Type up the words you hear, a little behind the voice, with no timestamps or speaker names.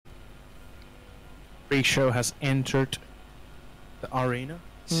Freakshow has entered the arena.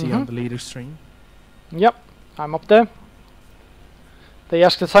 See on the leader stream. Yep, I'm up there. They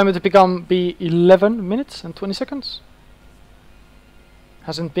asked the timer to be 11 minutes and 20 seconds.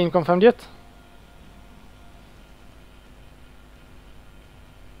 Hasn't been confirmed yet.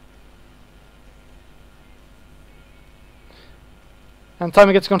 And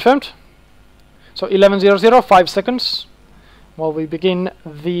timer gets confirmed. So 11:00, 5 seconds. While we begin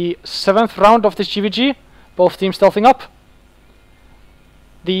the 7th round of this GvG. Both teams stealthing up.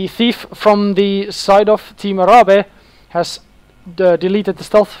 The thief from the side of Team Arabe has deleted the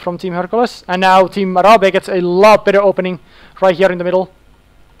stealth from Team Hercules, and now Team Arabe gets a lot better opening right here in the middle.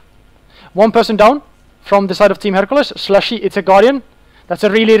 One person down from the side of Team Hercules. Slashy, it's a Guardian. That's a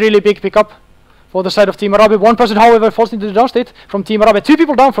really big pickup for the side of Team Arabe. One person, however, falls into the down state from Team Arabe. 2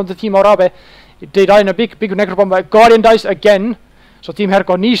 people down from the Team Arabe. They die in a big necropomp. Guardian dies again, so Team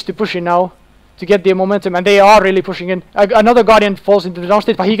Herco needs to push in now to get the momentum, and they are really pushing in. Another Guardian falls into the down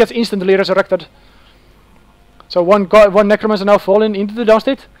state, but he gets instantly resurrected. So one Necromancer now fallen into the down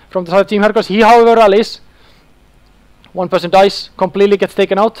state from the side of Team Hercules. He, however, rallies. One person dies, completely gets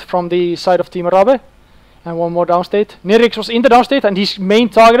taken out from the side of Team Arabe. And one more down state. Nirix was in the down state, and he's main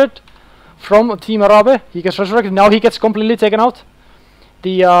targeted from Team Arabe. He gets resurrected. Now he gets completely taken out.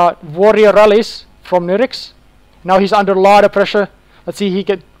 The warrior rallies from Nirix. Now he's under a lot of pressure. Let's see, he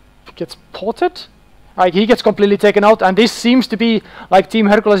gets ported. He gets completely taken out, and this seems to be like Team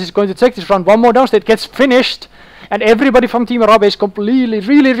Hercules is going to take this round. One more downstate gets finished, and everybody from Team Arabe is completely,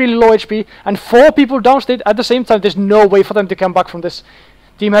 really low HP, and 4 people downstate at the same time. There's no way for them to come back from this.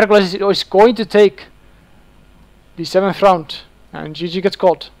 Team Hercules is going to take the 7th round, and GG gets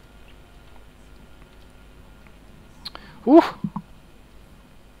called. Whew.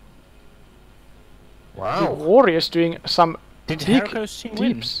 Wow. The Warriors doing some Did big Herco's team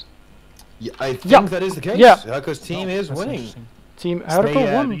win? deeps. Yeah, I think that is the case. Yeah. Herco's team is winning. Team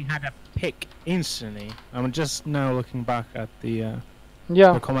Herco won. They had a pick instantly. I'm just now looking back at the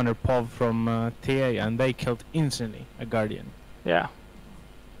Yeah. Commander Pov from TA, and they killed instantly a Guardian. Yeah.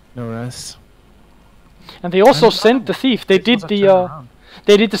 No rest. And they also And sent the thief. They This did was a the turnaround.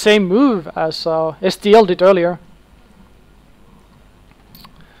 they did the same move as STL did earlier.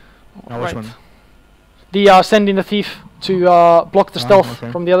 Now which one? The sending the thief to block the stealth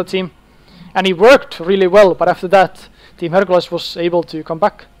okay. from the other team, and he worked really well. But after that, Team Hercules was able to come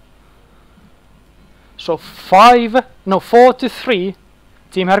back. So 4-3.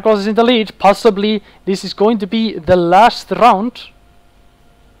 Team Hercules is in the lead. Possibly this is going to be the last round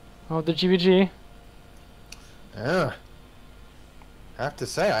of the GvG. Yeah. I have to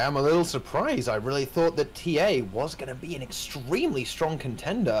say, I am a little surprised. I really thought that TA was going to be an extremely strong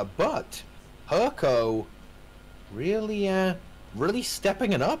contender, but Herco really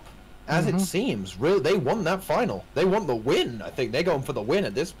stepping it up, as it seems. Really, they won that final. They want the win. I think they're going for the win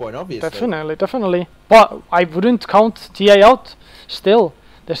at this point, obviously. Definitely. But I wouldn't count TA out. Still,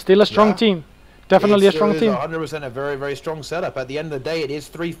 they're still a strong team. Definitely a strong team. 100% a very strong setup. At the end of the day, it is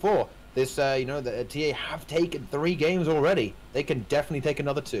 3-4. This, you know, the TA have taken 3 games already. They can definitely take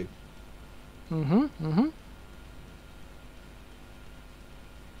another 2.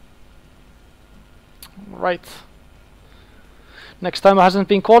 Right. Next timer hasn't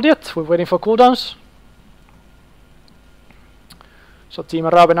been called yet. We're waiting for cooldowns. So Team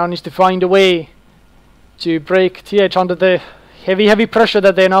Arabe now needs to find a way to break TH under the heavy pressure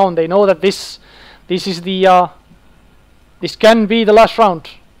that they're now on. They know that this is the this can be the last round,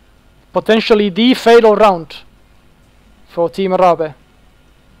 potentially the fatal round for Team Arabe.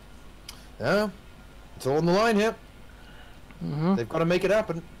 Yeah, it's all on the line here. They've got to make it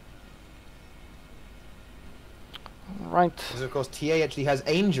happen. Right. Because of course TA actually has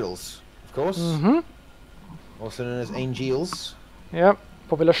Angels, of course. Also known as Angels. Yep,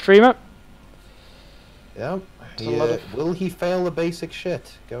 popular streamer. Yeah. Will he fail the basic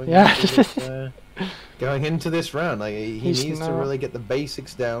shit going into this round? Like he needs to really get the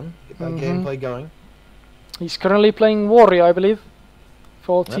basics down, get that gameplay going. He's currently playing Warrior, I believe,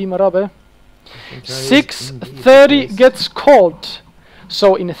 for Team Arabe. 6:30 gets called.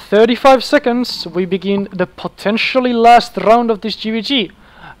 So in 35 seconds we begin the potentially last round of this GvG.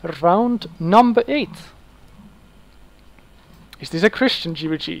 Round number 8. Is this a Christian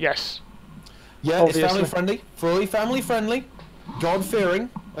GvG? Yes. Yeah, obviously. It's family friendly, fully family friendly, God fearing.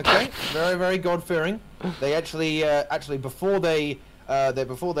 Okay, very God fearing. They actually before they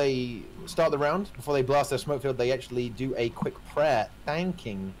start the round, before they blast their smoke field, they actually do a quick prayer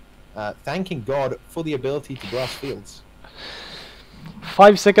thanking God for the ability to blast fields.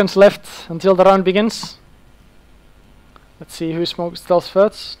 5 seconds left until the round begins. Let's see who smokes stealth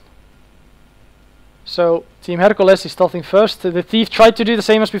first. So Team Hercules is stealthing first. The Thief tried to do the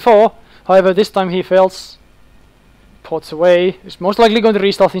same as before. However, this time he fails. Ports away. Is most likely going to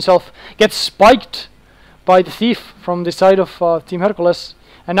re-stealth himself. Gets spiked by the Thief from the side of Team Hercules.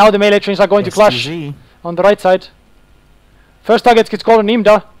 And now the melee trains are going to clash on the right side. First target gets called on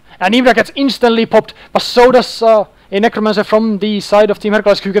Imda. And Imda gets instantly popped. But so does a Necromancer from the side of Team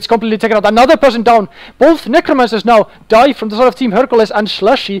Hercules, who gets completely taken out. Another person down. Both Necromancers now die from the side of Team Hercules and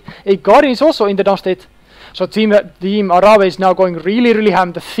Slushy. A Guardian is also in the down state. So Team Arabe is now going really, really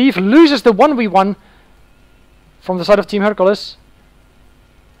ham. The Thief loses the 1v1 from the side of Team Hercules.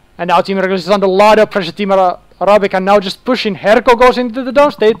 And now Team Hercules is under a lot of pressure. Team Arabe can now just push in. Herko goes into the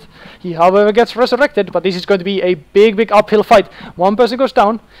down state. He, however, gets resurrected, but this is going to be a big, big uphill fight. One person goes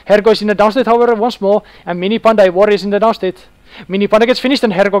down. Herko is in the down state, however, once more. And Mini Panda, a warrior, is in the down state. Mini Panda gets finished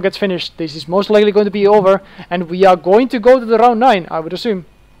and Herko gets finished. This is most likely going to be over. And we are going to go to the round 9, I would assume.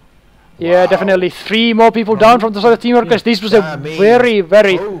 Yeah, definitely. 3 more people down from the side of Team Hercules. This was a very,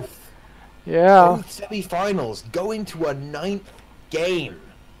 very... Both semi-finals going to a 9th game.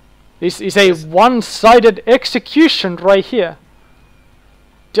 This is a one-sided execution right here.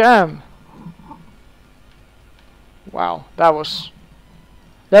 Damn. Wow, that was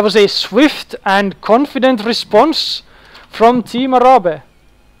a swift and confident response from Team Arabe.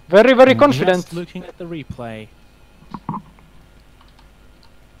 Very, very confident. Just looking at the replay.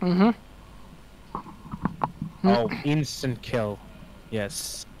 Oh, instant kill.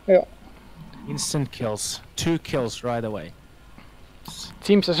 Yes. Yeah. Instant kills. 2 kills right away.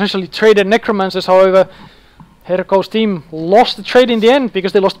 Teams essentially traded Necromancers, however, Herko's team lost the trade in the end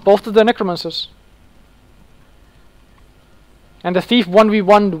because they lost both of their Necromancers. And the Thief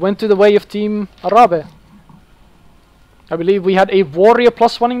 1v1 went to the way of Team Arabe. I believe we had a Warrior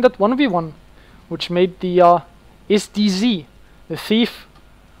 +1 in that 1v1, which made the SDZ, the Thief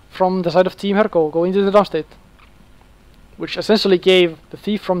from the side of Team Herko, go into the down state. Which essentially gave the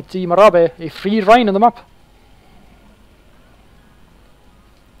Thief from Team Arabe a free reign on the map.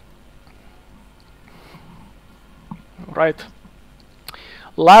 Right.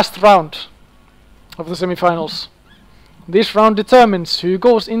 Last round of the semifinals. This round determines who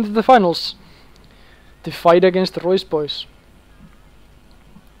goes into the finals to fight against the Royce boys.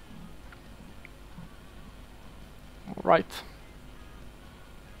 Right.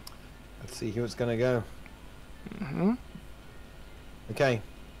 Let's see who it's gonna go. Okay.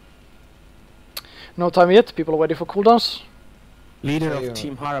 No time yet. People are waiting for cooldowns. Leader of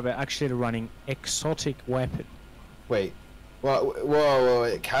Team Harabe actually running exotic weapon. Wait.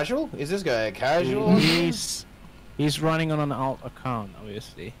 Whoa, casual? Is this guy a casual? He's running on an alt account,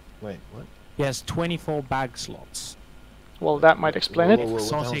 obviously. Wait, what? He has 24 bag slots. Well, that might explain it.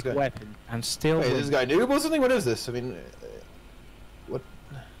 Exotic weapon, and still. Wait, is this guy noob or something? What is this? I mean, what?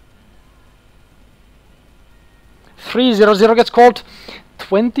 3-0-0 gets called.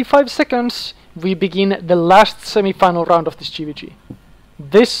 25 seconds. We begin the last semi-final round of this GvG.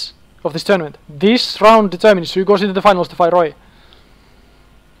 Of this tournament. This round determines who goes into the finals to fight Roy.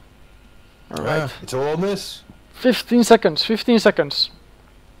 Alright. It's all on this. 15 seconds. 15 seconds.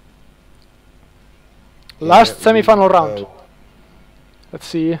 Last semi-final round. Let's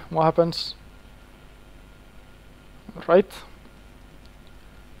see what happens. Right.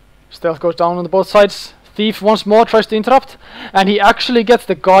 Stealth goes down on both sides. Thief once more tries to interrupt, and he actually gets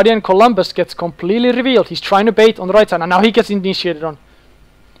the Guardian. Columbus gets completely revealed. He's trying to bait on the right side, and now he gets initiated on.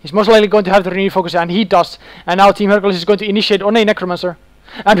 He's most likely going to have the renewed focus, and he does. And now Team Hercules is going to initiate on a Necromancer,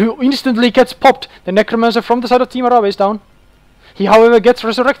 and who instantly gets popped. The Necromancer from the side of Team Arabe is down. He, however, gets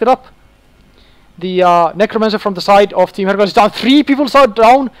resurrected up. The Necromancer from the side of Team Hercules is down. 3 people are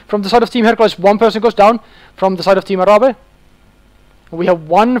down from the side of Team Hercules. 1 person goes down from the side of Team Arabe. We have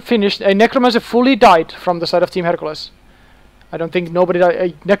 1 finished. A Necromancer fully died from the side of Team Hercules. I don't think nobody died.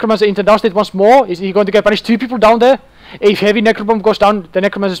 A Necromancer into down state once more. Is he going to get punished? 2 people down there. A heavy Necrobomb goes down. The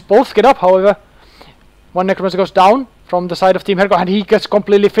Necromancers both get up, however. 1 Necromancer goes down from the side of Team Herco, and he gets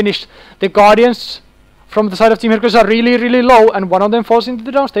completely finished. The Guardians from the side of Team Hercules are really, really low, and 1 of them falls into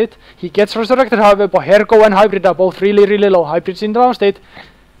the down state. He gets resurrected, however, but Herco and Hybrid are both really, really low. Hybrid's in the down state.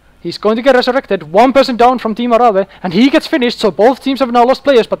 He's going to get resurrected. 1 person down from Team Arabe, and he gets finished, so both teams have now lost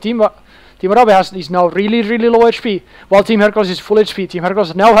players, but Team Arabe is now really, really low HP, while Team Hercules is full HP. Team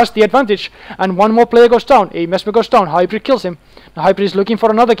Hercules now has the advantage, and 1 more player goes down. A Mesmer goes down. Hybrid kills him. Now Hybrid is looking for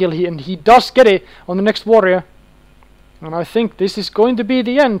another kill, and he does get it on the next warrior. And I think this is going to be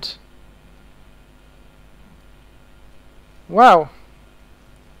the end. Wow.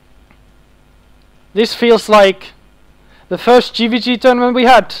 This feels like the first GvG tournament we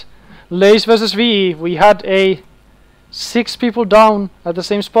had. Lace versus VE. We had 6 people down at the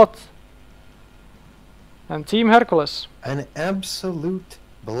same spot. And Team Hercules. An absolute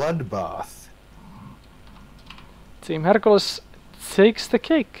bloodbath. Team Hercules takes the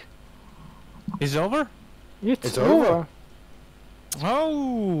cake. Is it over? It's over. over.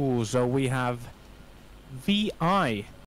 Oh, so we have VI